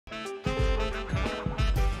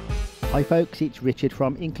Hi folks, it's Richard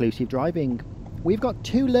from Inclusive Driving. We've got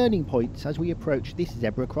two learning points as we approach this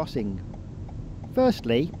zebra crossing.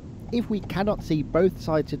 Firstly, if we cannot see both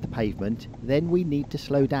sides of the pavement, then we need to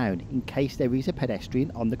slow down in case there is a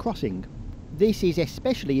pedestrian on the crossing. This is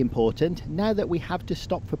especially important now that we have to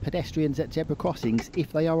stop for pedestrians at zebra crossings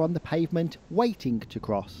if they are on the pavement waiting to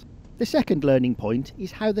cross. The second learning point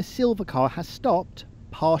is how the silver car has stopped,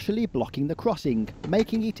 partially blocking the crossing,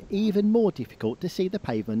 making it even more difficult to see the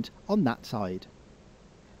pavement on that side.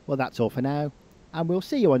 Well, that's all for now, and we'll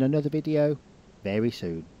see you on another video very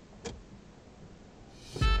soon.